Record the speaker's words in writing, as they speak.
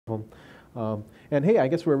them. And hey, I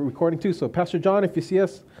guess we're recording too. So Pastor John, if you see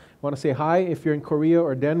us, want to say hi. If you're in Korea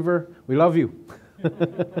or Denver, we love you.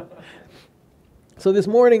 So this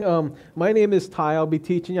morning, my name is Ty. I'll be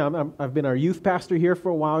teaching you. I've been our youth pastor here for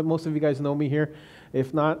a while. Most of you guys know me here.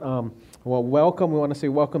 If not, well, welcome. We want to say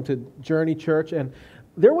welcome to Journey Church. And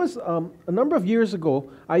there was a number of years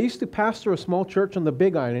ago, I used to pastor a small church on the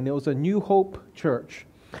Big Island. It was a New Hope church.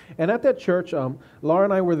 And at that church, Laura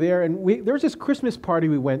and I were there, and there was this Christmas party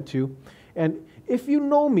we went to. And if you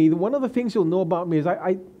know me, one of the things you'll know about me is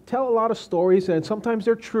I tell a lot of stories, and sometimes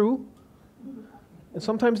they're true, and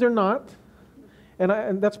sometimes they're not.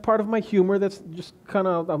 And that's part of my humor. That's just kind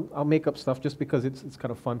of, I'll make up stuff just because it's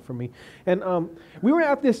kind of fun for me. And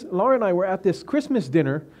Laura and I were at this Christmas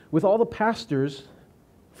dinner with all the pastors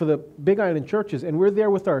for the Big Island churches. And we're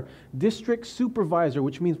there with our district supervisor,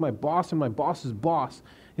 which means my boss and my boss's boss.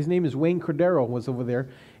 His name is Wayne Cordero, was over there.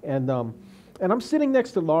 And I'm sitting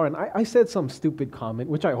next to Laura, and I said some stupid comment,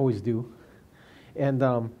 which I always do. And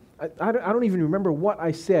I don't even remember what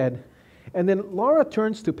I said. And then Laura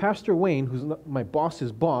turns to Pastor Wayne, who's my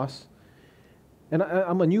boss's boss, and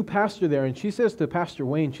I'm a new pastor there, and she says to Pastor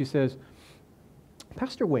Wayne, she says,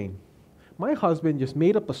 Pastor Wayne, my husband just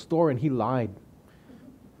made up a story and he lied.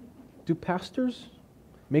 Do pastors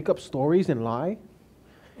make up stories and lie?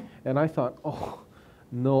 And I thought, oh,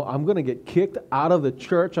 no, I'm going to get kicked out of the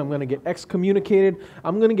church. I'm going to get excommunicated.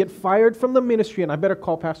 I'm going to get fired from the ministry, and I better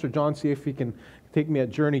call Pastor John, see if he can take me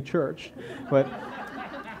at Journey Church. But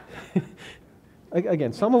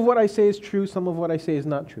again, some of what I say is true, some of what I say is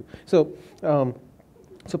not true. So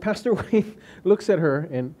Pastor Wayne looks at her,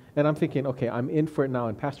 and I'm thinking, okay, I'm in for it now.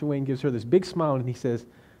 And Pastor Wayne gives her this big smile, and he says,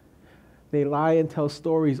 they lie and tell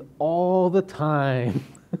stories all the time.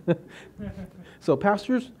 So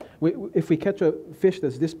pastors, if we catch a fish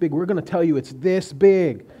that's this big, we're going to tell you it's this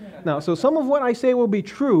big. Now, so some of what I say will be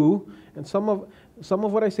true, and some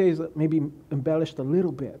of what I say is maybe embellished a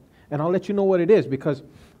little bit. And I'll let you know what it is, because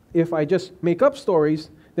if I just make up stories,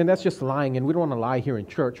 then that's just lying, and we don't want to lie here in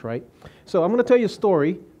church, right? So I'm going to tell you a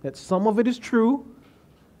story that some of it is true,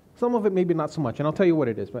 some of it maybe not so much, and I'll tell you what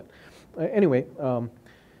it is. But anyway,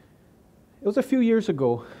 it was a few years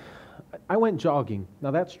ago. I went jogging.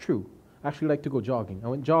 Now that's true. I actually like to go jogging. I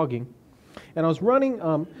went jogging, and I was running.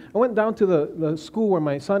 I went down to the school where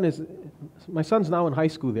my son is. My son's now in high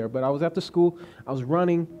school there, but I was at the school. I was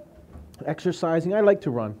running, exercising. I like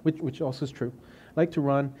to run, which also is true. I like to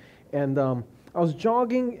run, and I was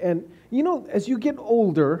jogging, and you know, as you get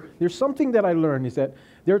older, there's something that I learned is that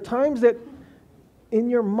there are times that in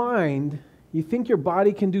your mind, you think your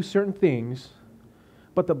body can do certain things,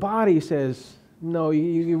 but the body says, no,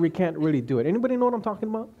 you can't really do it. Anybody know what I'm talking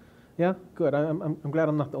about? Yeah? Good. I'm glad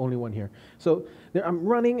I'm not the only one here. So I'm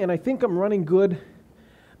running, and I think I'm running good,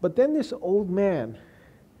 but then this old man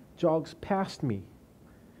jogs past me,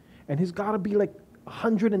 and he's got to be like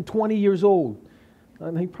 120 years old.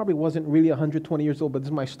 And he probably wasn't really 120 years old, but this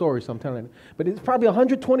is my story, so I'm telling it. But it's probably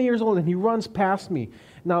 120 years old, and he runs past me.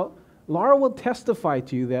 Now, Laura will testify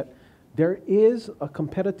to you that there is a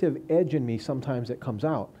competitive edge in me sometimes that comes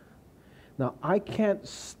out. Now, I can't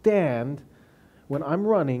stand when I'm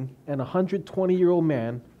running and a 120-year-old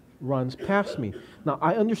man runs past me. Now,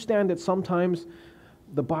 I understand that sometimes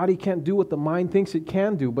the body can't do what the mind thinks it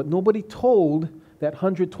can do, but nobody told that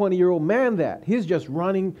 120-year-old man that. He's just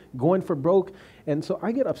running, going for broke, and so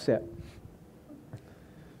I get upset.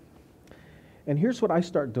 And here's what I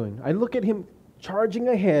start doing. I look at him charging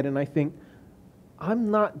ahead, and I think,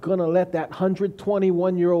 I'm not going to let that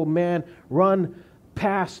 121-year-old man run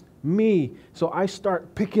past me. So I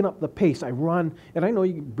start picking up the pace. I run, and I know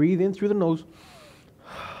you breathe in through the nose,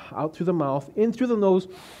 out through the mouth, in through the nose,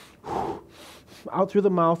 out through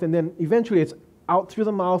the mouth, and then eventually it's out through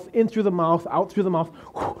the mouth, in through the mouth, out through the mouth,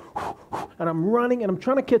 and I'm running, and I'm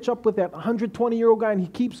trying to catch up with that 120-year-old guy, and he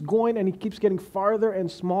keeps going, and he keeps getting farther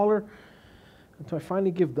and smaller, until I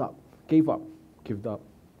finally gave up.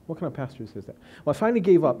 What kind of pastor says that? Well, I finally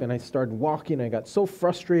gave up, and I started walking. I got so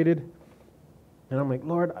frustrated, and I'm like,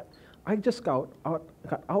 Lord, I just got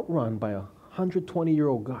outrun by a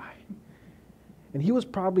 120-year-old guy, and he was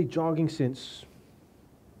probably jogging since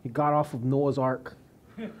he got off of Noah's Ark.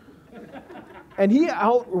 And he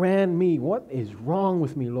outran me. What is wrong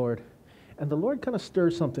with me, Lord? And the Lord kind of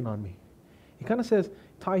stirs something on me. He kind of says,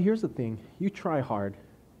 Ty, here's the thing. You try hard.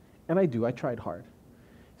 And I do. I tried hard.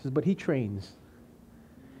 He says, but he trains.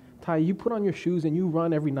 Ty, you put on your shoes and you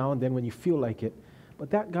run every now and then when you feel like it. But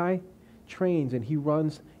that guy trains and he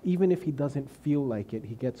runs even if he doesn't feel like it.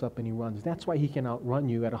 He gets up and he runs. That's why he can outrun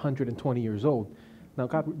you at 120 years old. Now,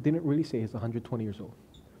 God didn't really say he's 120 years old.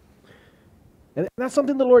 And that's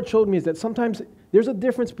something the Lord showed me, is that sometimes there's a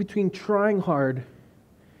difference between trying hard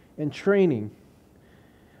and training.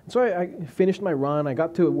 And so I finished my run. I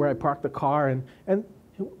got to where I parked the car, and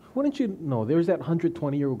wouldn't you know, there's that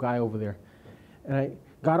 120-year-old guy over there. And I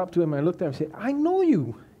got up to him, and I looked at him and said, I know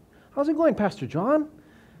you. How's it going, Pastor John?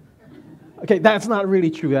 Okay, that's not really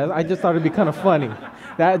true. I just thought it'd be kind of funny.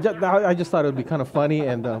 I just thought it would be kind of funny,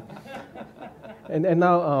 and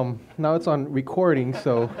now it's on recording.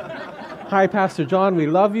 So, hi, Pastor John, we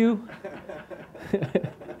love you.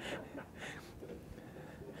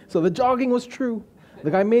 So the jogging was true.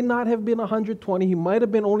 The guy may not have been 120. He might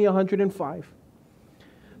have been only 105.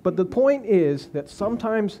 But the point is that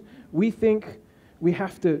sometimes we think we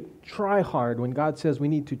have to try hard when God says we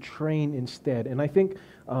need to train instead. And I think,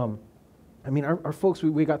 our folks,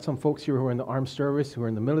 we got some folks here who are in the armed service, who are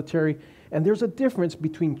in the military, and there's a difference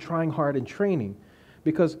between trying hard and training.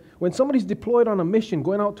 Because when somebody's deployed on a mission,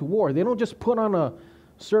 going out to war, they don't just put on a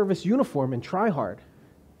service uniform and try hard.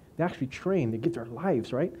 They actually train. They give their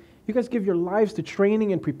lives, right? You guys give your lives to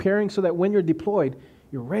training and preparing so that when you're deployed,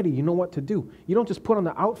 you're ready. You know what to do. You don't just put on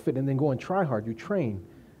the outfit and then go and try hard. You train.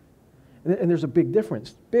 And there's a big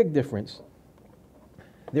difference. Big difference.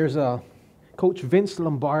 There's Coach Vince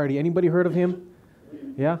Lombardi. Anybody heard of him?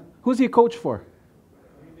 Yeah? Who's he a coach for?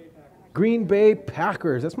 Green Bay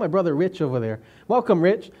Packers. That's my brother Rich over there. Welcome,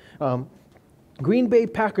 Rich. Green Bay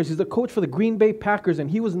Packers. He's the coach for the Green Bay Packers,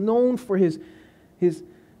 and he was known for his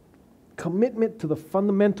commitment to the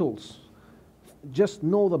fundamentals. Just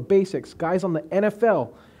know the basics. Guys on the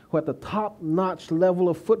NFL who at the top-notch level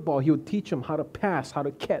of football, he would teach them how to pass, how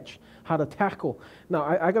to catch, how to tackle. Now,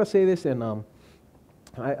 I got to say this, and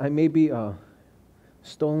I may be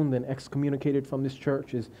stoned and excommunicated from this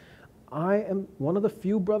church, is I am one of the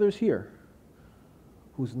few brothers here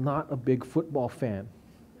who's not a big football fan.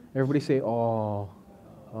 Everybody say, oh,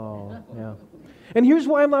 yeah. And here's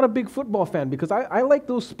why I'm not a big football fan, because I like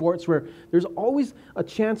those sports where there's always a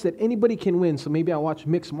chance that anybody can win. So maybe I'll watch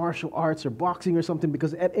mixed martial arts or boxing or something,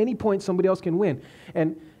 because at any point somebody else can win.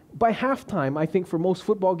 And by halftime, I think for most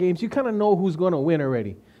football games, you kind of know who's going to win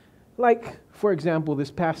already. Like, for example,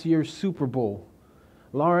 this past year's Super Bowl.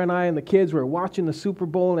 Laura and I and the kids were watching the Super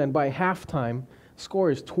Bowl, and by halftime,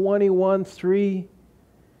 score is 21-3.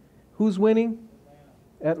 Who's winning?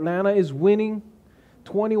 Atlanta is winning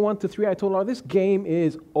 21-3. I told Laura, this game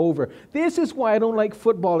is over. This is why I don't like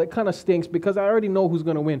football. It kind of stinks, because I already know who's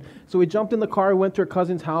going to win. So we jumped in the car, went to her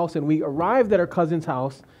cousin's house, and we arrived at her cousin's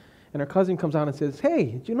house, and her cousin comes out and says, hey,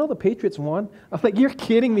 did you know the Patriots won? I'm like, you're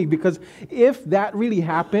kidding me, because if that really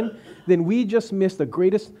happened, then we just missed the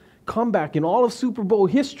greatest comeback in all of Super Bowl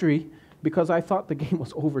history, because I thought the game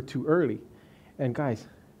was over too early. And guys,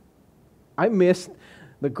 I missed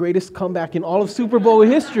the greatest comeback in all of Super Bowl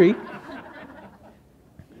history.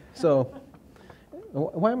 So,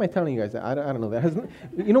 why am I telling you guys that? I don't know.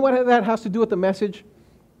 You know what that has to do with the message?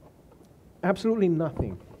 Absolutely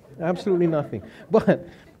nothing. Absolutely nothing. But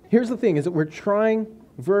here's the thing, is that we're trying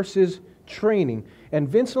versus training. And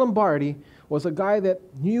Vince Lombardi was a guy that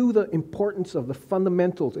knew the importance of the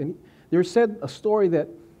fundamentals. And there's said a story that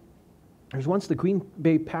there's once the Green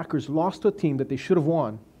Bay Packers lost to a team that they should have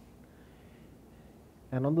won.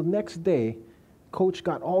 And on the next day, Coach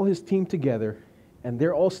got all his team together, and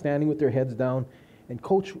they're all standing with their heads down. And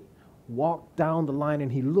Coach walked down the line,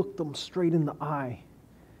 and he looked them straight in the eye.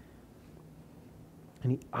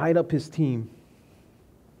 And he eyed up his team.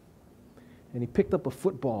 And he picked up a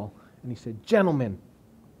football, and he said, gentlemen,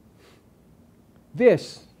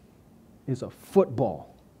 this is a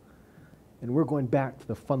football. And we're going back to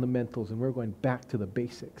the fundamentals, and we're going back to the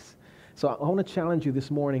basics. So I want to challenge you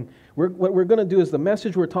this morning. What we're going to do is, the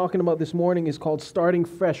message we're talking about this morning is called Starting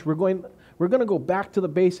Fresh. We're going to go back to the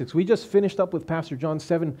basics. We just finished up with Pastor John's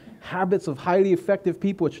 7 Habits of Highly Effective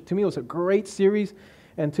People, which to me was a great series.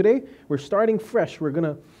 And today we're starting fresh. We're going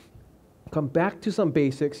to come back to some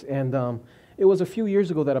basics. And it was a few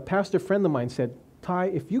years ago that a pastor friend of mine said, Ty,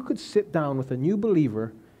 if you could sit down with a new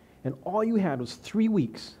believer and all you had was 3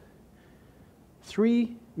 weeks,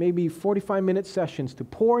 3 maybe 45-minute sessions to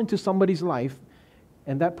pour into somebody's life,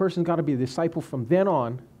 and that person's got to be a disciple from then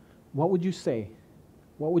on, what would you say?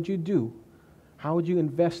 What would you do? How would you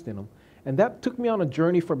invest in them? And that took me on a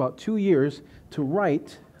journey for about 2 years to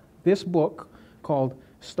write this book called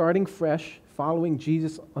Starting Fresh, Following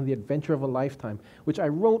Jesus on the Adventure of a Lifetime, which I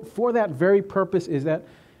wrote for that very purpose, is that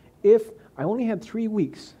if I only had 3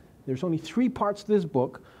 weeks, there's only 3 parts to this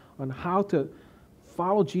book on how to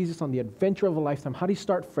follow Jesus on the adventure of a lifetime. How do you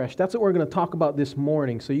start fresh? That's what we're going to talk about this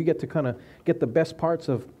morning. So you get to kind of get the best parts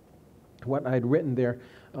of what I'd written there.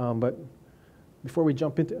 But before we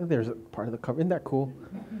jump into, there's a part of the cover. Isn't that cool?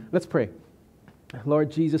 Let's pray.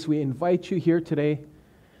 Lord Jesus, we invite you here today.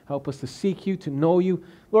 Help us to seek you, to know you.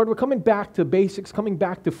 Lord, we're coming back to basics, coming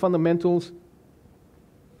back to fundamentals.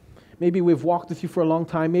 Maybe we've walked with you for a long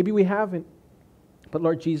time. Maybe we haven't. But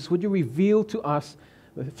Lord Jesus, would you reveal to us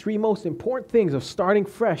the three most important things of starting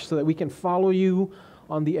fresh so that we can follow you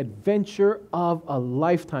on the adventure of a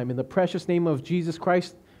lifetime. In the precious name of Jesus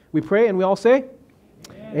Christ, we pray, and we all say,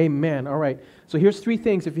 Amen. Amen. All right. So here's three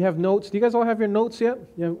things. If you have notes, do you guys all have your notes yet?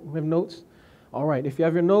 Yeah, we have notes? All right. If you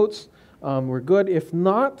have your notes, we're good. If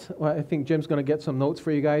not, well, I think Jim's going to get some notes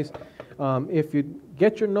for you guys. If you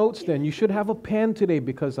get your notes, then you should have a pen today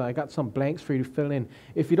because I got some blanks for you to fill in.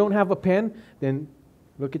 If you don't have a pen, then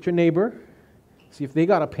look at your neighbor, see if they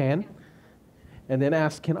got a pen, and then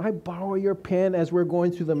ask, can I borrow your pen as we're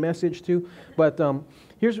going through the message too? But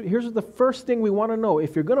here's the first thing we want to know.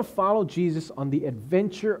 If you're going to follow Jesus on the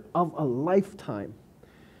adventure of a lifetime,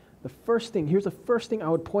 here's the first thing I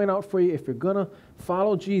would point out for you. If you're going to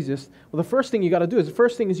follow Jesus, well, the first thing you got to do is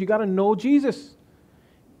you got to know Jesus.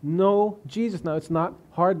 Know Jesus. Now, it's not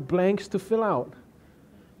hard blanks to fill out.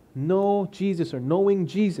 Know Jesus, or knowing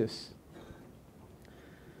Jesus.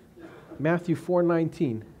 Matthew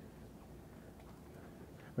 4:19.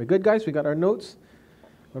 We're good, guys? We got our notes?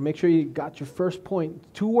 Well, make sure you got your first point.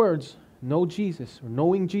 2 words. Know Jesus, or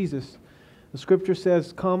knowing Jesus. The scripture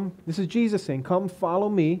says, come, this is Jesus saying, come follow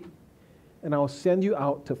me, and I'll send you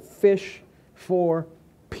out to fish for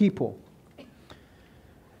people.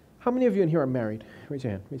 How many of you in here are married? Raise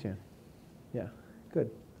your hand. Raise your hand. Yeah,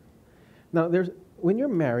 good. Now, when you're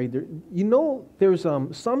married, there's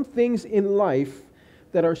some things in life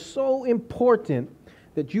that are so important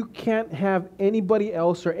that you can't have anybody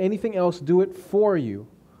else or anything else do it for you.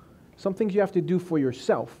 Some things you have to do for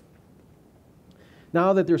yourself.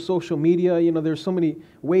 Now that there's social media, there's so many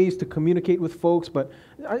ways to communicate with folks, but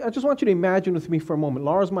I just want you to imagine with me for a moment.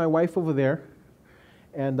 Laura's my wife over there,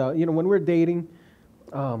 and when we're dating,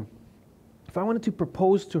 if I wanted to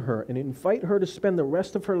propose to her and invite her to spend the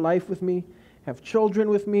rest of her life with me, have children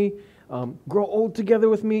with me, grow old together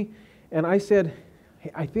with me, and I said,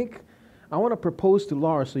 hey, I think I want to propose to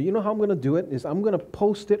Laura, so you know how I'm going to do it is I'm going to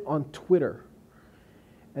post it on Twitter.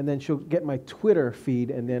 And then she'll get my Twitter feed,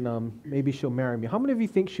 and then maybe she'll marry me. How many of you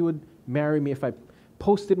think she would marry me if I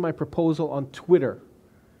posted my proposal on Twitter?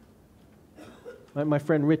 My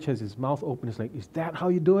friend Rich has his mouth open. He's like, is that how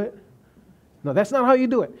you do it? No, that's not how you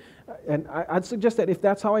do it. And I'd suggest that if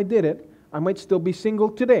that's how I did it, I might still be single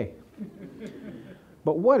today.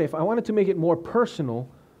 But what if I wanted to make it more personal,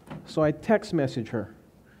 so I text message her,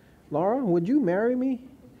 Laura, would you marry me?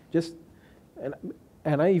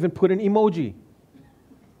 And I even put an emoji.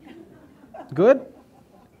 Good?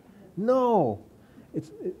 No.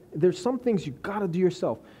 There's some things you got to do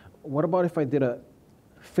yourself. What about if I did a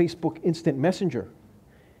Facebook instant messenger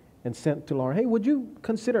and sent to Laura, hey, would you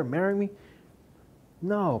consider marrying me?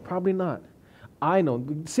 No, probably not. I know.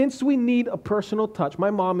 Since we need a personal touch,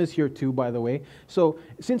 my mom is here too, by the way. So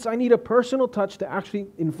since I need a personal touch to actually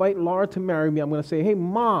invite Laura to marry me, I'm going to say, hey,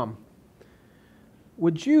 Mom,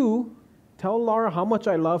 would you tell Laura how much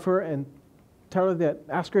I love her and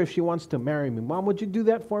ask her if she wants to marry me. Mom, would you do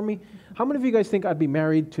that for me? How many of you guys think I'd be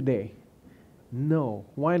married today? No.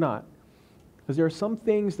 Why not? Because there are some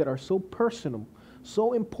things that are so personal,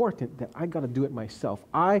 so important that I got to do it myself.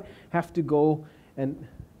 I have to go and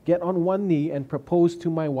get on one knee and propose to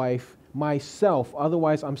my wife myself.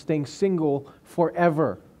 Otherwise, I'm staying single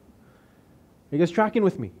forever. Are you guys tracking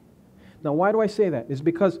with me? Now, why do I say that? It's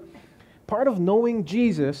because part of knowing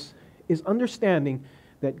Jesus is understanding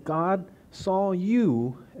that God saw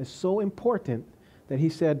you as so important that he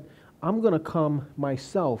said, I'm going to come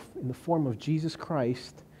myself in the form of Jesus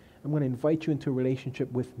Christ. I'm going to invite you into a relationship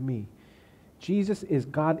with me. Jesus is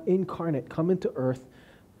God incarnate, come into earth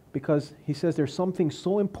because he says there's something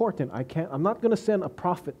so important I'm not going to send a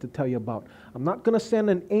prophet to tell you about. I'm not going to send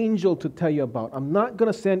an angel to tell you about. I'm not going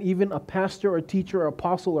to send even a pastor or teacher or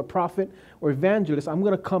apostle or prophet or evangelist. I'm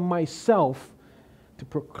going to come myself to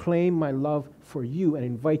proclaim my love for you and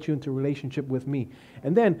invite you into a relationship with me.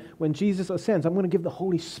 And then when Jesus ascends, I'm going to give the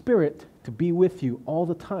Holy Spirit to be with you all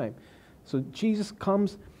the time. So Jesus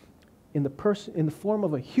comes in the form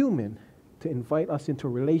of a human to invite us into a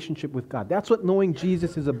relationship with God. That's what knowing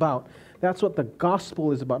Jesus is about. That's what the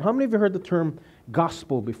gospel is about. How many of you heard the term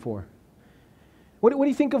gospel before? What do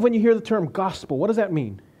you think of when you hear the term gospel? What does that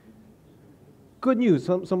mean? Good news.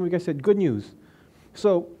 Some of you guys said good news.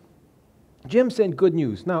 So Jim said good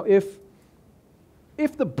news. Now, if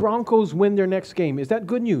the Broncos win their next game, is that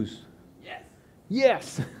good news? Yes.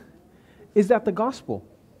 Yes. Is that the gospel?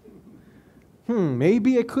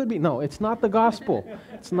 Maybe it could be. No, it's not the gospel.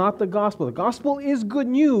 It's not the gospel. The gospel is good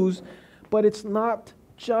news, But it's not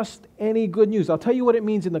just any good news. I'll tell you what it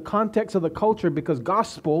means in the context of the culture, because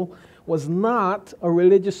gospel was not a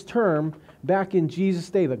religious term back in Jesus'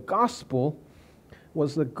 day. The gospel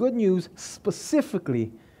was the good news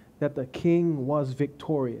specifically that the king was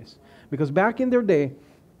victorious. Because back in their day,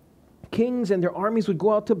 kings and their armies would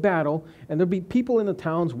go out to battle, and there'd be people in the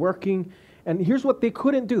towns working. And here's what they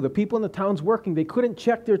couldn't do. The people in the towns working, they couldn't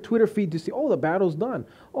check their Twitter feed to see, oh, the battle's done.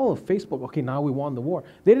 Oh, Facebook, okay, now we won the war.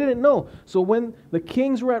 They didn't know. So when the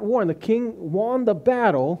kings were at war and the king won the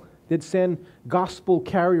battle, they'd send gospel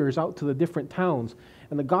carriers out to the different towns.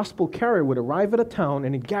 And the gospel carrier would arrive at a town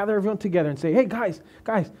and he'd gather everyone together and say, hey, guys,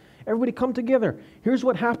 everybody come together. Here's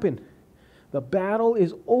what happened. The battle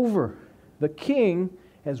is over. The king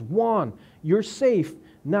has won. You're safe.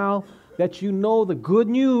 Now that you know the good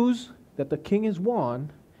news that the king has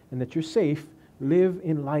won and that you're safe, live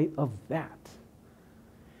in light of that.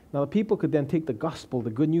 Now the people could then take the gospel, the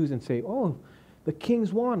good news, and say, oh, the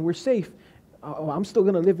king's won, we're safe. I'm still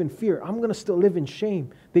going to live in fear. I'm going to still live in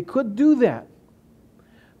shame. They could do that.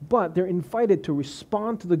 But they're invited to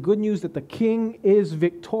respond to the good news that the king is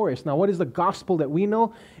victorious. Now what is the gospel that we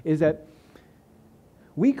know? Is that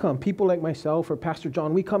we come, people like myself or Pastor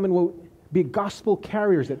John, we come and we'll be gospel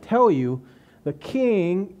carriers that tell you the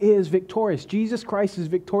king is victorious. Jesus Christ is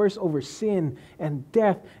victorious over sin and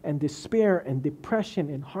death and despair and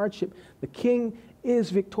depression and hardship. The king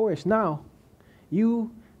is victorious. Now,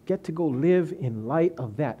 you get to go live in light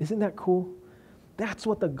of that. Isn't that cool? That's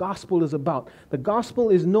what the gospel is about. The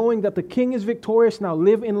gospel is knowing that the king is victorious. Now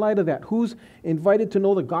live in light of that. Who's invited to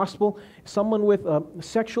know the gospel? Someone with a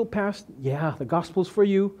sexual past? Yeah, the gospel's for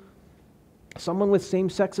you. Someone with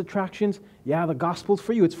same-sex attractions? Yeah, the gospel's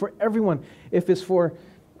for you. It's for everyone. If it's for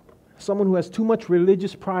someone who has too much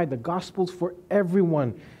religious pride, the gospel's for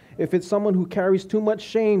everyone. If it's someone who carries too much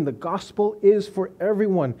shame, the gospel is for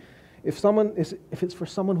everyone. If it's for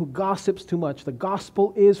someone who gossips too much, the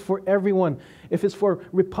gospel is for everyone. If it's for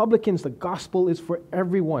Republicans, the gospel is for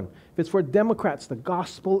everyone. If it's for Democrats, the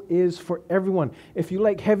gospel is for everyone. If you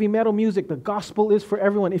like heavy metal music, the gospel is for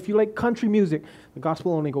everyone. If you like country music, the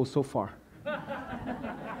gospel only goes so far.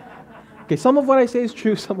 Okay, some of what I say is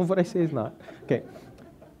true, some of what I say is not. Okay,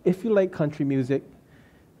 if you like country music,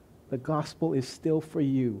 the gospel is still for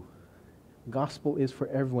you. The gospel is for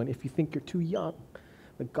everyone. If you think you're too young,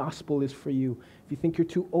 the gospel is for you. If you think you're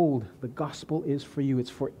too old, the gospel is for you. It's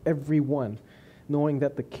for everyone, knowing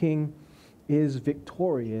that the king is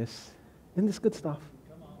victorious. Isn't this good stuff?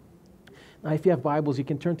 Now, if you have Bibles, you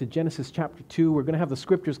can turn to Genesis chapter 2. We're going to have the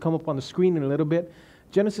scriptures come up on the screen in a little bit.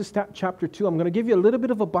 Genesis chapter 2, I'm going to give you a little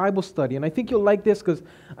bit of a Bible study. And I think you'll like this because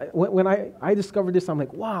when I discovered this, I'm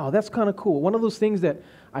like, wow, that's kind of cool. One of those things that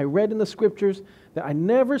I read in the scriptures that I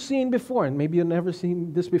never seen before. And maybe you've never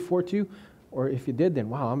seen this before too. Or if you did, then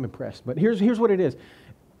wow, I'm impressed. But here's what it is.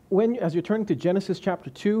 As you're turning to Genesis chapter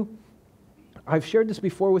 2, I've shared this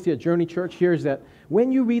before with you at Journey Church here, is that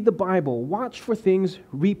when you read the Bible, watch for things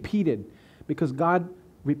repeated. Because God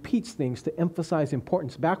repeats things to emphasize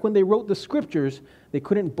importance. Back when they wrote the scriptures, they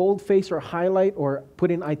couldn't boldface or highlight or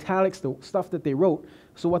put in italics the stuff that they wrote.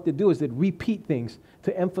 So what they do is they'd repeat things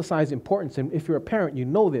to emphasize importance. And if you're a parent, you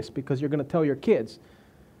know this because you're going to tell your kids,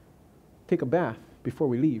 take a bath before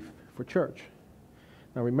we leave for church.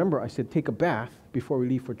 Now remember, I said take a bath before we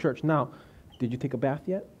leave for church. Now, did you take a bath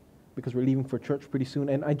yet? Because we're leaving for church pretty soon.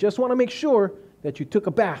 And I just want to make sure that you took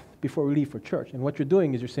a bath before we leave for church. And what you're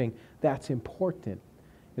doing is you're saying, that's important.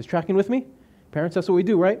 Is tracking with me? Parents, that's what we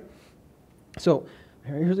do, right? So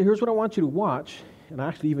here's what I want you to watch. And I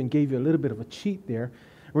actually even gave you a little bit of a cheat there.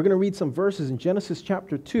 We're going to read some verses in Genesis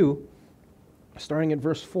chapter 2, starting at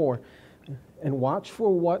verse 4. And watch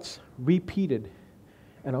for what's repeated.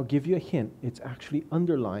 And I'll give you a hint. It's actually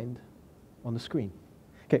underlined on the screen.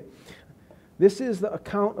 Okay. This is the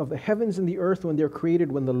account of the heavens and the earth when they're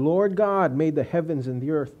created, when the Lord God made the heavens and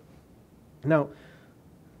the earth. Now,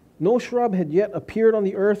 no shrub had yet appeared on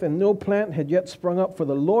the earth, and no plant had yet sprung up, for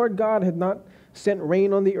the Lord God had not sent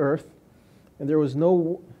rain on the earth, and there was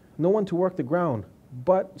no one to work the ground.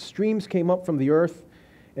 But streams came up from the earth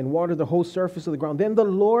and watered the whole surface of the ground. Then the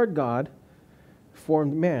Lord God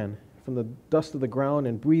formed man from the dust of the ground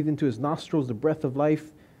and breathed into his nostrils the breath of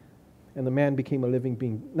life, and the man became a living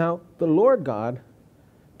being. Now, the Lord God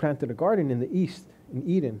planted a garden in the east, in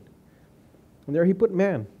Eden, and there he put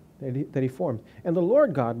man that he formed. And the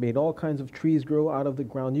Lord God made all kinds of trees grow out of the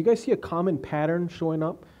ground. You guys see a common pattern showing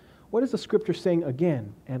up? What is the scripture saying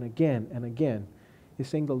again and again and again? It's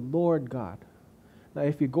saying the Lord God. Now,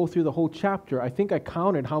 if you go through the whole chapter, I think I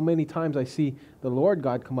counted how many times I see the Lord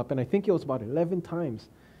God come up, and I think it was about 11 times.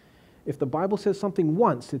 If the Bible says something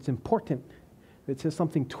once, it's important. If it says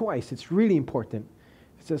something twice, it's really important.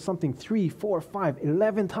 If it says something 3, 4, 5,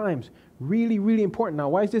 11 times, really, really important. Now,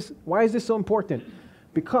 why is this so important?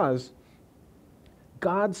 Because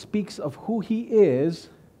God speaks of who He is.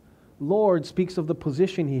 Lord speaks of the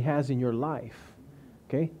position He has in your life.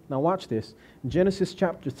 Okay? Now watch this. Genesis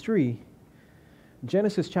chapter 3,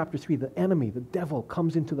 the enemy, the devil,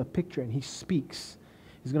 comes into the picture and he speaks.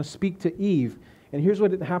 He's going to speak to Eve. And here's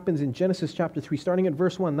what happens in Genesis chapter 3, starting at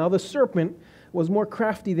verse 1. Now the serpent was more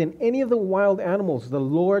crafty than any of the wild animals the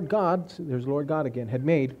Lord God, there's Lord God again, had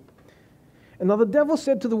made. And now the devil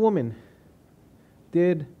said to the woman,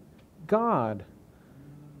 did God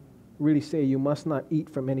really say you must not eat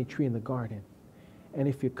from any tree in the garden? And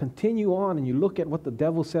if you continue on and you look at what the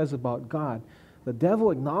devil says about God, the devil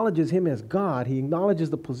acknowledges Him as God. He acknowledges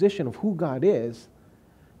the position of who God is,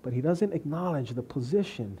 but he doesn't acknowledge the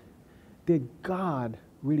position. Did God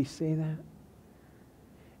really say that?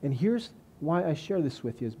 And here's why I share this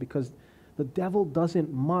with you, is because the devil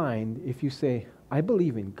doesn't mind if you say, I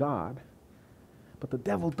believe in God, but the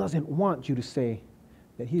devil doesn't want you to say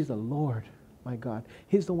that He's the Lord, my God.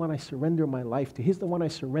 He's the one I surrender my life to. He's the one I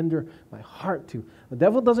surrender my heart to. The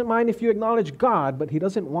devil doesn't mind if you acknowledge God, but he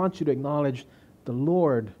doesn't want you to acknowledge the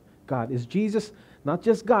Lord God. Is Jesus not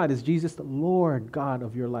just God? Is Jesus the Lord God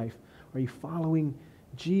of your life? Are you following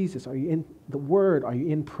Jesus? Are you in the Word? Are you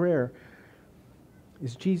in prayer?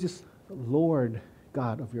 Is Jesus the Lord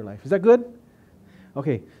God of your life? Is that good?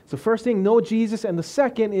 Okay, so first thing, know Jesus, and the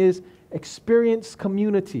second is experience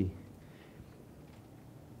community.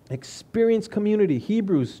 Experience community.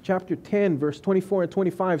 Hebrews chapter 10, verse 24 and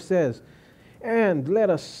 25 says, and let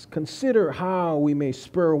us consider how we may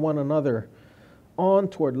spur one another on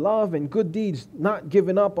toward love and good deeds, not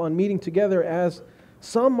giving up on meeting together as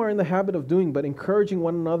some are in the habit of doing, but encouraging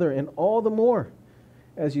one another, and all the more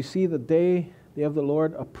as you see the day of the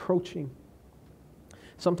Lord approaching.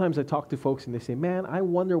 Sometimes I talk to folks and they say, man, I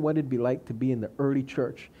wonder what it'd be like to be in the early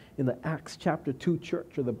church, in the Acts chapter 2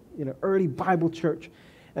 church, or the early Bible church.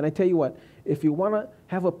 And I tell you what, if you want to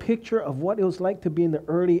have a picture of what it was like to be in the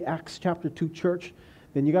early Acts chapter 2 church,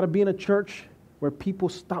 then you got to be in a church where people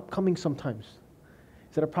stop coming sometimes.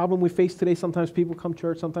 Is that a problem we face today? Sometimes people come to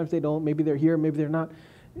church, sometimes they don't. Maybe they're here, maybe they're not.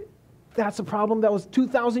 That's a problem that was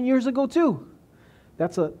 2,000 years ago too.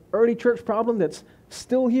 That's an early church problem that's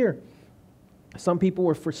still here. Some people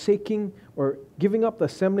were forsaking or giving up the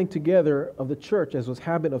assembling together of the church, as was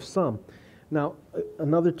habit of some. Now,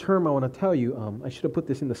 another term I want to tell you, I should have put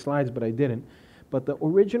this in the slides, but I didn't. But the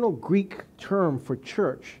original Greek term for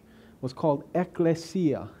church was called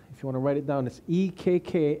ekklesia. If you want to write it down, it's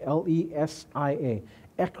E-K-K-L-E-S-I-A.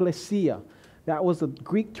 Ekklesia. That was the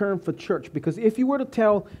Greek term for church. Because if you were to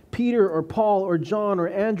tell Peter or Paul or John or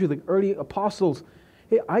Andrew, the early apostles,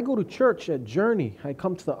 hey, I go to church at Journey. I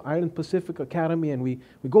come to the Island Pacific Academy and we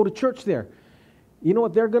go to church there. You know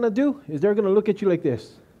what they're going to do? Is they're going to look at you like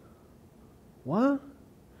this. What?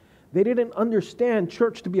 They didn't understand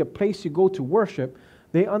church to be a place you go to worship.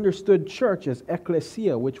 They understood church as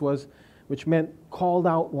ekklesia, which meant called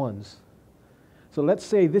out ones. So let's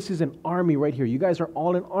say this is an army right here. You guys are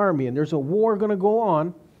all an army and there's a war going to go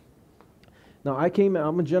on. Now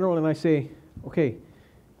I'm a general and I say, okay,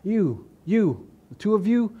 you, the two of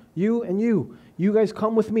you, you and you guys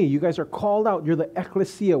come with me. You guys are called out. You're the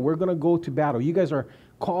ekklesia. We're going to go to battle. You guys are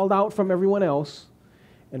called out from everyone else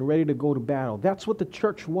and ready to go to battle. That's what the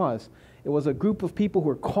church was. It was a group of people who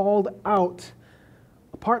were called out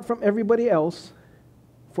apart from everybody else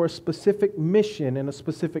for a specific mission and a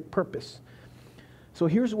specific purpose. So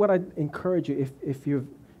here's what I encourage you. If you're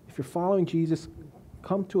following Jesus,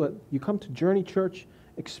 you come to Journey Church,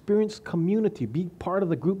 experience community, be part of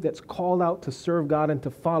the group that's called out to serve God and to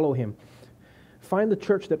follow Him. Find the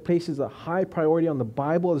church that places a high priority on the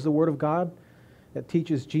Bible as the Word of God, that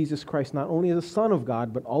teaches Jesus Christ not only as the Son of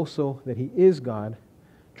God, but also that He is God.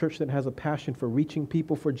 Church that has a passion for reaching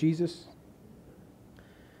people for Jesus.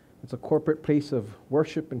 It's a corporate place of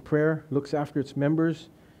worship and prayer, looks after its members,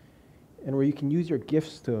 and where you can use your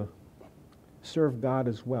gifts to serve God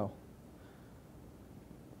as well.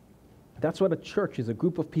 That's what a church is, a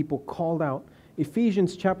group of people called out.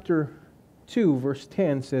 Ephesians chapter 2, verse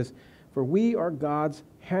 10 says, for we are God's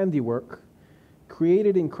handiwork,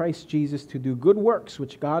 created in Christ Jesus to do good works,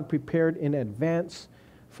 which God prepared in advance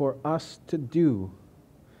for us to do.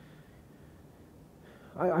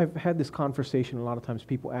 I've had this conversation a lot of times.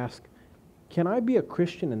 People ask, can I be a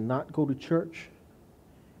Christian and not go to church?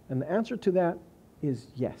 And the answer to that is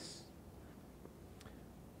yes.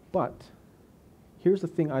 But here's the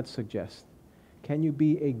thing I'd suggest. Can you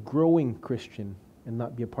be a growing Christian and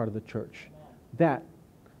not be a part of the church? That,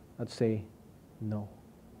 I'd say, no.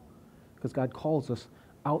 because God calls us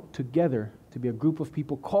out together to be a group of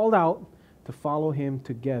people called out to follow Him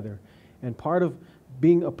together. And part of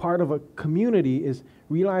being a part of a community is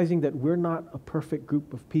realizing that we're not a perfect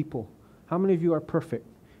group of people. How many of you are perfect?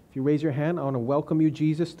 If you raise your hand, I want to welcome you,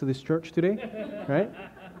 Jesus, to this church today, right?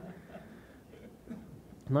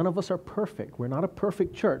 None of us are perfect. We're not a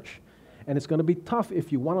perfect church. And it's going to be tough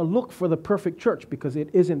if you want to look for the perfect church because it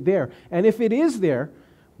isn't there. And if it is there,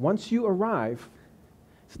 once you arrive,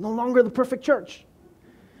 it's no longer the perfect church.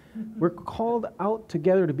 We're called out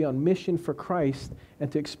together to be on mission for Christ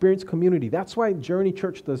and to experience community. That's why Journey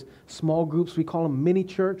Church does small groups. We call them mini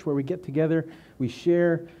church, where we get together, we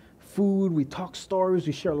share food, we talk stories,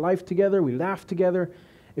 we share life together, we laugh together.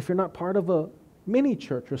 If you're not part of a mini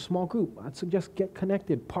church or a small group, I'd suggest get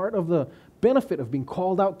connected. Part of the benefit of being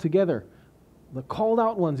called out together, the called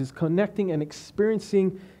out ones, is connecting and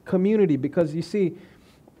experiencing community. Because you see,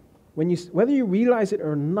 whether you realize it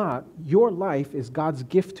or not, your life is God's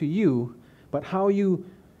gift to you, but how you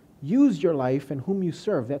use your life and whom you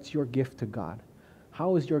serve, that's your gift to God.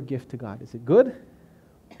 How is your gift to God? Is it good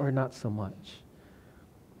or not so much?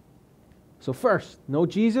 So first, know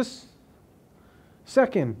Jesus.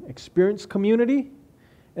 Second, experience community.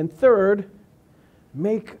 And third,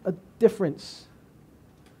 make a difference.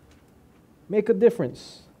 Make a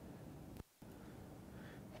difference.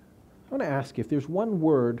 I want to ask you, if there's one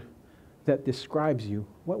word that describes you,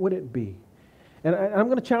 what would it be? And I'm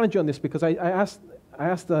going to challenge you on this because I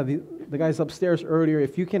asked the guys upstairs earlier,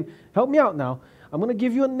 if you can help me out now. I'm going to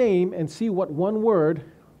give you a name and see what one word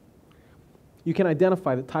you can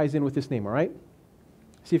identify that ties in with this name, all right?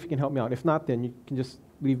 See if you can help me out. If not, then you can just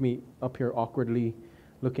leave me up here awkwardly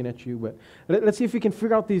looking at you. But let's see if we can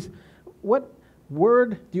figure out these. What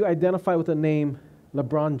word do you identify with the name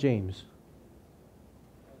LeBron James?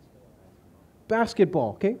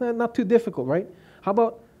 Basketball, okay? Not too difficult, right? How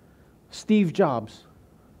about Steve Jobs?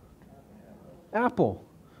 Apple.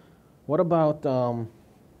 What about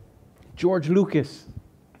George Lucas?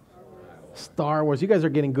 Star Wars. You guys are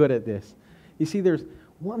getting good at this. You see, there's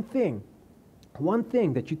one thing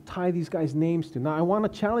that you tie these guys' names to. Now, I want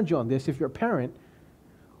to challenge you on this. If you're a parent,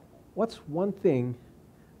 what's one thing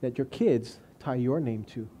that your kids tie your name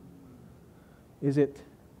to? Is it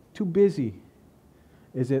too busy?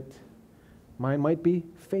 Is it, mine might be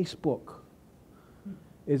Facebook.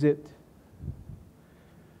 Is it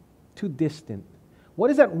too distant? What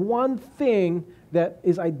is that one thing that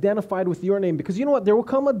is identified with your name? Because you know what? There will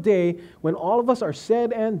come a day when all of us are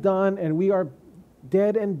said and done and we are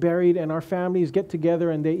dead and buried, and our families get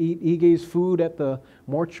together and they eat Ige's food at the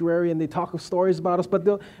mortuary and they talk stories about us.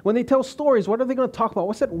 But when they tell stories, what are they going to talk about?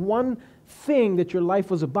 What's that one thing that your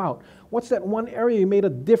life was about? What's that one area you made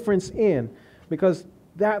a difference in? Because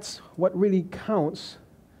that's what really counts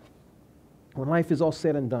when life is all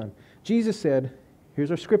said and done. Jesus said,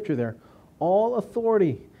 here's our scripture there, all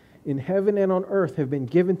authority in heaven and on earth have been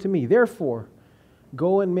given to me. Therefore,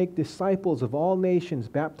 go and make disciples of all nations,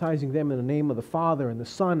 baptizing them in the name of the Father and the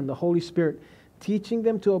Son and the Holy Spirit, teaching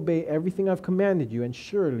them to obey everything I've commanded you, and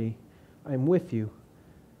surely I'm with you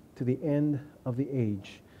to the end of the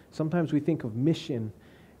age. Sometimes we think of mission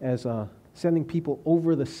as sending people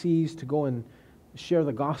over the seas to go and share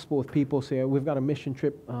the gospel with people. Say, we've got a mission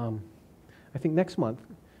trip, I think next month.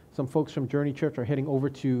 Some folks from Journey Church are heading over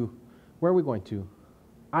to, where are we going to?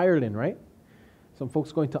 Ireland, right? Some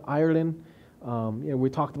folks going to Ireland. We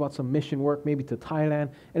talked about some mission work, maybe to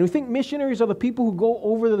Thailand. And we think missionaries are the people who go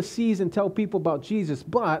over the seas and tell people about Jesus.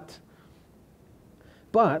 But,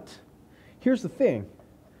 here's the thing.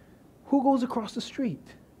 Who goes across the street?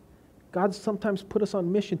 God sometimes put us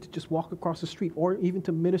on mission to just walk across the street, or even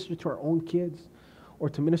to minister to our own kids, or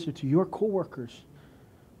to minister to your coworkers.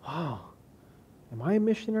 Oh, am I a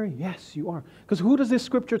missionary? Yes, you are. Because who does this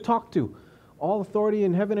scripture talk to? All authority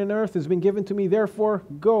in heaven and earth has been given to me, therefore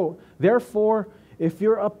go. Therefore, if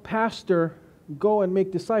you're a pastor, go and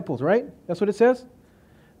make disciples, right? That's what it says?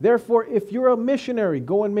 Therefore, if you're a missionary,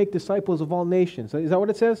 go and make disciples of all nations. Is that what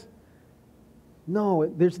it says?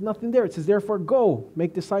 No, there's nothing there. It says, therefore, go,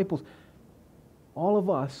 make disciples. All of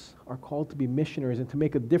us are called to be missionaries and to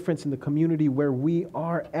make a difference in the community where we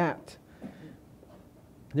are at.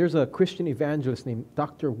 There's a Christian evangelist named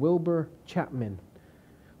Dr. Wilbur Chapman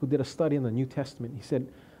who did a study in the New Testament. He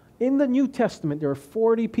said, in the New Testament, there are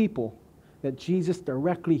 40 people that Jesus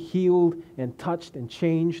directly healed and touched and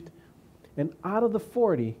changed. And out of the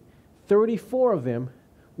 40, 34 of them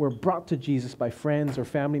were brought to Jesus by friends or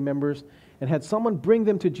family members and had someone bring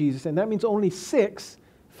them to Jesus. And that means only 6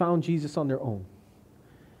 found Jesus on their own.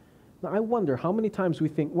 Now, I wonder how many times we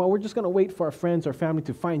think, well, we're just going to wait for our friends or family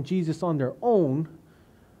to find Jesus on their own.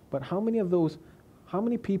 But how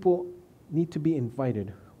many people need to be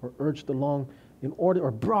invited or urged along in order, or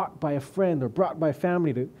brought by a friend or brought by a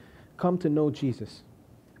family to come to know Jesus.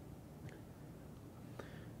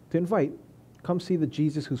 To invite, come see the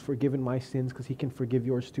Jesus who's forgiven my sins because he can forgive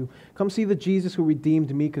yours too. Come see the Jesus who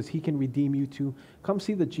redeemed me because he can redeem you too. Come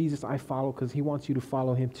see the Jesus I follow because he wants you to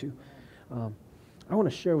follow him too. I want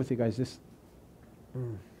to share with you guys this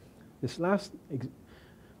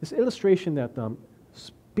illustration that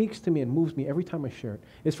speaks to me and moves me every time I share it.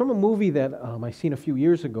 It's from a movie that I seen a few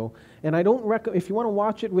years ago, and I don't if you want to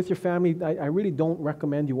watch it with your family, I really don't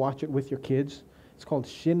recommend you watch it with your kids. It's called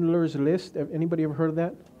Schindler's List. Anybody ever heard of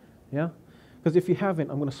that? Yeah? Because if you haven't,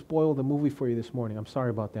 I'm going to spoil the movie for you this morning. I'm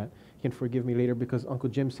sorry about that. You can forgive me later because Uncle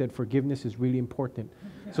Jim said forgiveness is really important.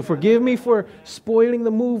 So forgive me for spoiling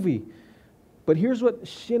the movie. But here's what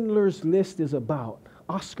Schindler's List is about.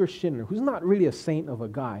 Oscar Schindler, who's not really a saint of a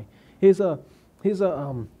guy. He's a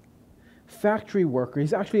factory worker.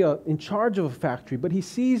 He's actually in charge of a factory, but he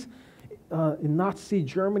sees in Nazi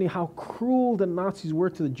Germany how cruel the Nazis were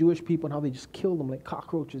to the Jewish people and how they just killed them like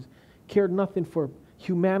cockroaches, cared nothing for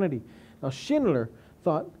humanity. Now Schindler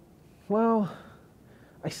thought, well,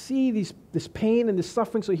 I see this pain and this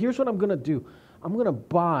suffering, so here's what I'm going to do. I'm going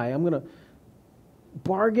to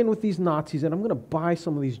bargain with these Nazis, and I'm going to buy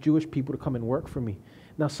some of these Jewish people to come and work for me.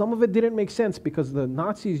 Now, some of it didn't make sense because the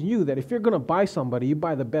Nazis knew that if you're going to buy somebody, you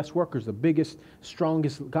buy the best workers, the biggest,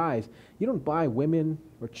 strongest guys. You don't buy women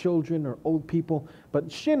or children or old people.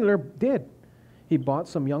 But Schindler did. He bought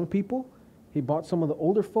some young people. He bought some of the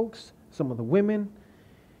older folks, some of the women,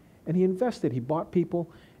 and he invested. He bought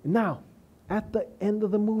people. And now, at the end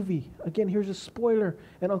of the movie, again, here's a spoiler,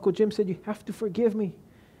 and Uncle Jim said, you have to forgive me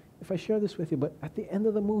if I share this with you, but at the end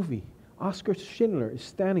of the movie, Oscar Schindler is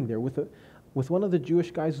standing there with one of the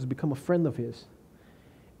Jewish guys who's become a friend of his.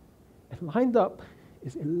 And lined up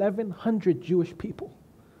is 1,100 Jewish people.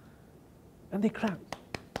 And they clap.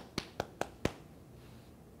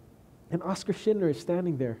 And Oscar Schindler is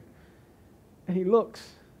standing there. And he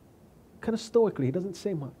looks kind of stoically. He doesn't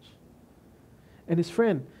say much. And his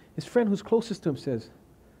friend who's closest to him says,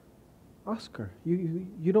 Oscar,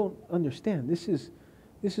 you don't understand. This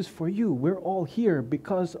is for you. We're all here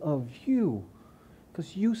because of you.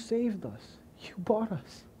 Because you saved us. You bought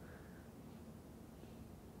us.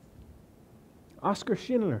 Oscar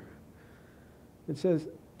Schindler, it says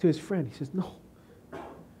to his friend, he says, no,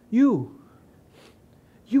 you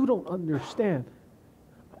don't understand.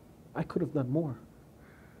 I could have done more.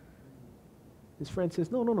 His friend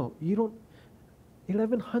says, no, you don't.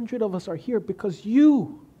 1,100 of us are here because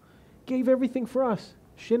you gave everything for us.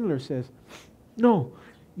 Schindler says, no,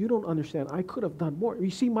 you don't understand. I could have done more.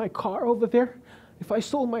 You see my car over there? If I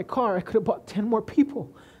sold my car, I could have bought 10 more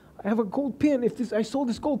people. I have a gold pin. If I sold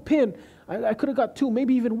this gold pin, I could have got 2,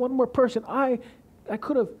 maybe even 1 more person. I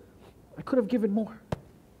could have given more.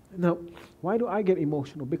 Now, why do I get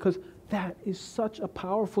emotional? Because that is such a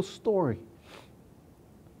powerful story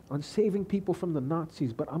on saving people from the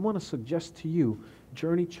Nazis. But I want to suggest to you,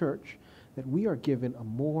 Journey Church, that we are given a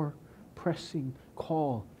more pressing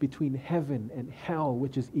call between heaven and hell,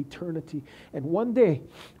 which is eternity. And one day,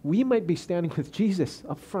 we might be standing with Jesus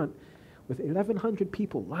up front with 1,100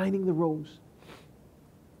 people lining the rows.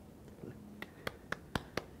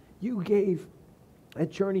 You gave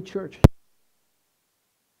at Journey Church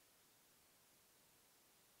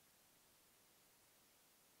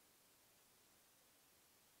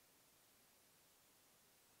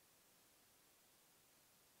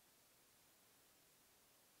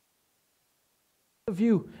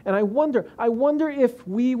you. And I wonder if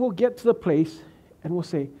we will get to the place and we'll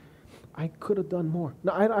say, I could have done more.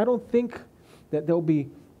 Now, I don't think that there'll be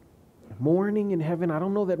mourning in heaven. I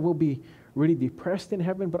don't know that we'll be really depressed in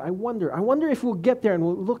heaven, but I wonder if we'll get there and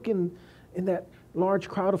we'll look in that large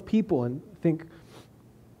crowd of people and think,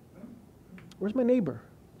 where's my neighbor?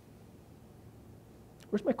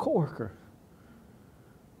 Where's my coworker?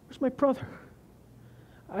 Where's my brother?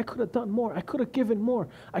 I could have done more. I could have given more.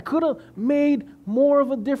 I could have made more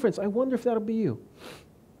of a difference. I wonder if that'll be you.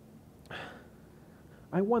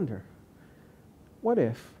 I wonder, what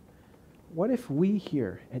if we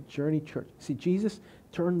here at Journey Church, see, Jesus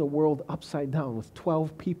turned the world upside down with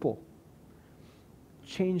 12 people,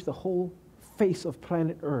 changed the whole face of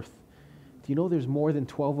planet Earth. Do you know there's more than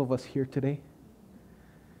 12 of us here today?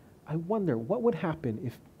 I wonder what would happen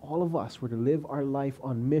if all of us were to live our life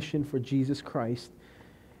on mission for Jesus Christ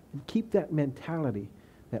and keep that mentality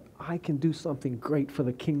that I can do something great for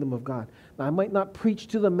the kingdom of God. Now, I might not preach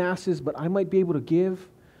to the masses, but I might be able to give.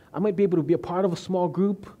 I might be able to be a part of a small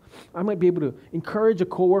group. I might be able to encourage a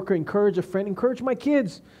coworker, encourage a friend, encourage my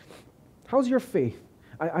kids. How's your faith?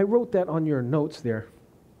 I wrote that on your notes there.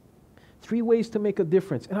 3 ways to make a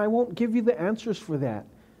difference. And I won't give you the answers for that.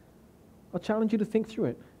 I'll challenge you to think through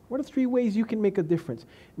it. What are 3 ways you can make a difference?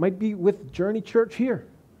 It might be with Journey Church here.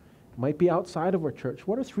 It might be outside of our church.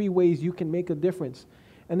 What are 3 ways you can make a difference?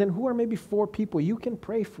 And then who are maybe 4 people you can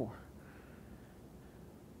pray for?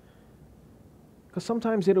 Because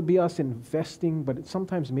sometimes it'll be us investing, but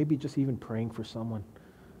sometimes maybe just even praying for someone.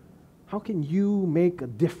 How can you make a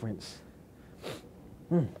difference?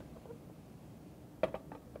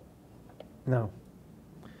 Now,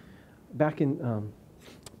 back in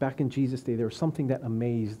Jesus' day, there was something that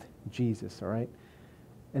amazed Jesus, all right?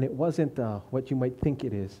 And it wasn't what you might think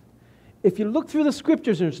it is. If you look through the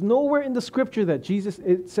scriptures, there's nowhere in the scripture that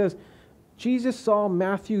it says, Jesus saw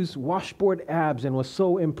Matthew's washboard abs and was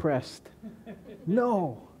so impressed.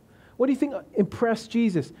 No. What do you think impressed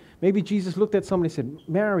Jesus? Maybe Jesus looked at somebody and said,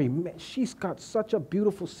 Mary, she's got such a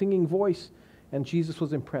beautiful singing voice. And Jesus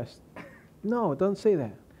was impressed. No, it doesn't say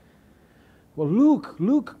that. Well,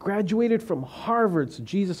 Luke graduated from Harvard, so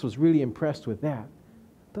Jesus was really impressed with that.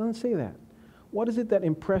 It doesn't say that. What is it that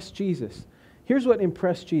impressed Jesus? Here's what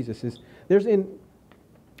impressed Jesus is. There's in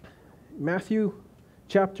Matthew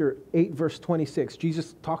chapter 8, verse 26,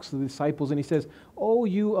 Jesus talks to the disciples and he says, "Oh,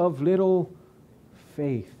 you of little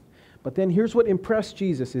faith." But then here's what impressed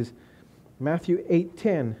Jesus is Matthew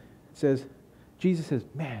 8:10 says, Jesus says,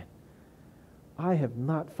 "Man, I have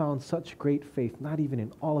not found such great faith, not even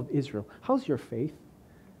in all of Israel." How's your faith?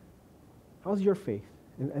 How's your faith?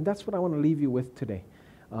 And that's what I want to leave you with today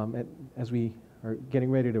as we are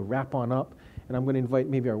getting ready to wrap on up. And I'm going to invite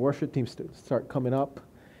maybe our worship teams to start coming up.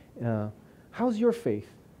 How's your faith?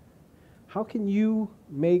 How can you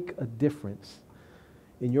make a difference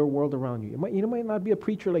in your world around you? You might not be a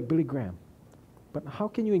preacher like Billy Graham, but how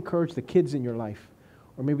can you encourage the kids in your life,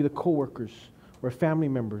 or maybe the coworkers, or family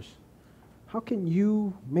members? How can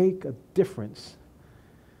you make a difference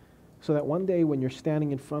so that one day when you're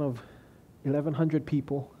standing in front of 1,100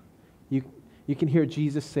 people, you can hear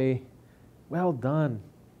Jesus say, "Well done,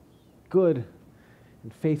 good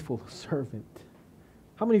and faithful servant."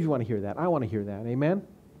 How many of you want to hear that? I want to hear that. Amen?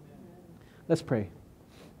 Let's pray.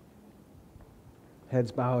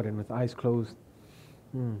 Heads bowed and with eyes closed.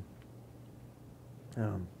 I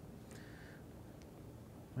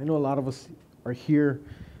know a lot of us are here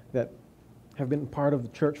that have been part of the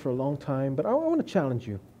church for a long time, but I want to challenge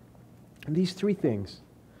you. And these 3 things.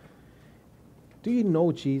 Do you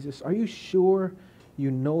know Jesus? Are you sure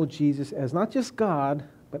you know Jesus as not just God,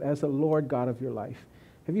 but as the Lord God of your life?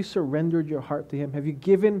 Have you surrendered your heart to Him? Have you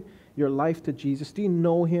given your life to Jesus? Do you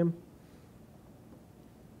know Him?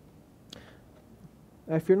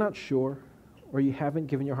 If you're not sure, or you haven't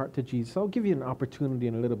given your heart to Jesus, I'll give you an opportunity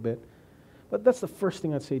in a little bit. But that's the first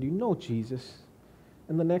thing I'd say. Do you know Jesus?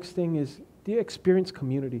 And the next thing is, do you experience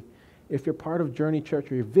community? If you're part of Journey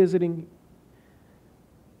Church or you're visiting,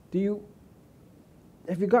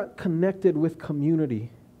 have you got connected with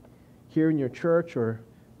community here in your church, or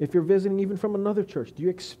if you're visiting even from another church, do you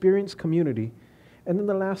experience community? And then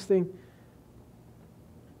the last thing,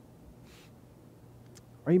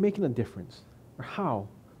 are you making a difference? Or how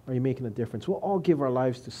are you making a difference? We'll all give our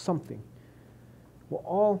lives to something. We'll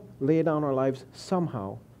all lay down our lives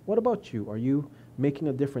somehow. What about you? Are you making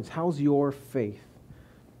a difference? How's your faith?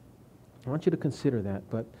 I want you to consider that.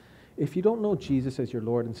 But if you don't know Jesus as your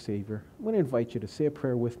Lord and Savior, I'm going to invite you to say a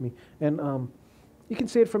prayer with me. And you can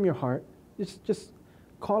say it from your heart. Just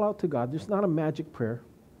call out to God. There's not a magic prayer,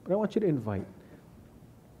 but I want you to invite.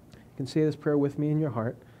 You can say this prayer with me in your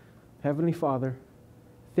heart. Heavenly Father,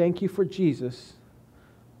 thank you for Jesus.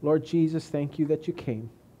 Lord Jesus, thank you that you came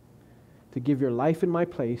to give your life in my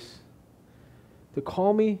place, to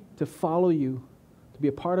call me to follow you, to be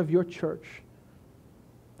a part of your church.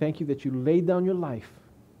 Thank you that you laid down your life,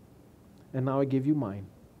 and now I give you mine.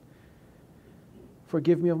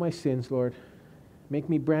 Forgive me of my sins, Lord. Make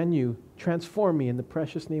me brand new. Transform me in the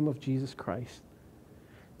precious name of Jesus Christ.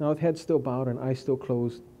 Now with head still bowed and eyes still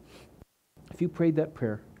closed, if you prayed that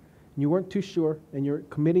prayer, and you weren't too sure, and you're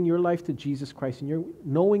committing your life to Jesus Christ, and you're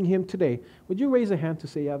knowing Him today, would you raise a hand to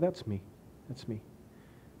say, yeah, that's me. That's me.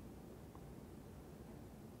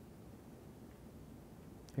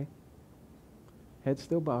 Okay? Head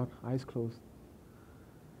still bowed, eyes closed.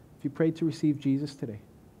 If you prayed to receive Jesus today,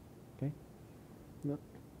 okay? No.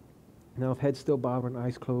 Now, with head still bowed and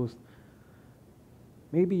eyes closed,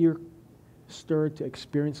 maybe you're stirred to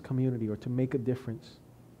experience community or to make a difference.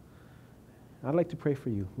 I'd like to pray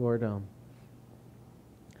for you. Lord,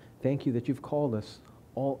 thank you that you've called us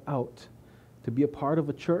all out to be a part of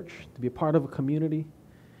a church, to be a part of a community,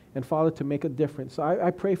 and Father, to make a difference. So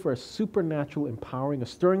I pray for a supernatural empowering, a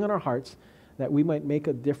stirring in our hearts that we might make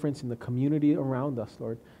a difference in the community around us,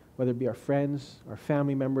 Lord. whether it be our friends, our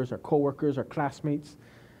family members, our coworkers, our classmates.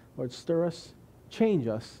 Lord, stir us, change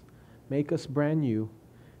us, make us brand new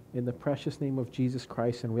in the precious name of Jesus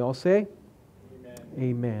Christ. And we all say, Amen.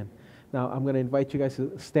 Amen. Now, I'm going to invite you guys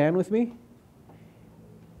to stand with me.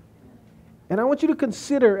 And I want you to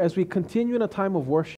consider, as we continue in a time of worship,